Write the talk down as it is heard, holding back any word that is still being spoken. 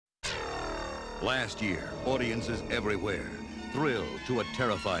Last year, audiences everywhere thrilled to a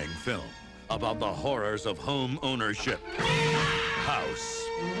terrifying film about the horrors of home ownership. House.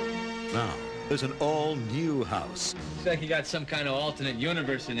 Now, there's an all-new house. Looks like you got some kind of alternate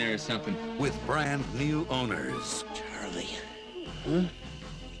universe in there or something. With brand new owners. Charlie. Huh? We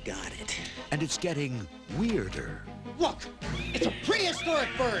got it. And it's getting weirder. Look! It's a prehistoric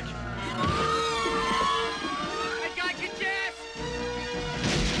bird! I got you, Jess!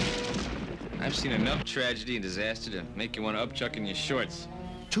 I've seen enough tragedy and disaster to make you want to upchuck in your shorts.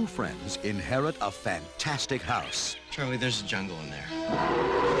 Two friends inherit a fantastic house. Charlie, there's a jungle in there.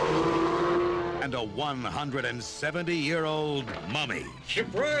 And a 170-year-old mummy.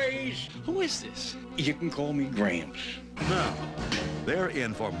 Surprise! Who is this? You can call me Gramps. Now, they're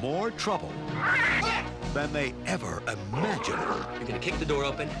in for more trouble than they ever imagined. You're gonna kick the door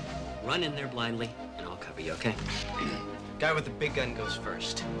open, run in there blindly, and I'll cover you, okay? Guy with the big gun goes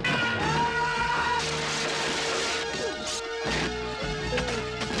first.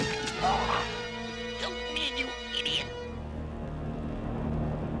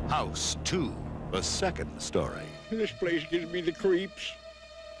 House 2, the second story. This place gives me the creeps.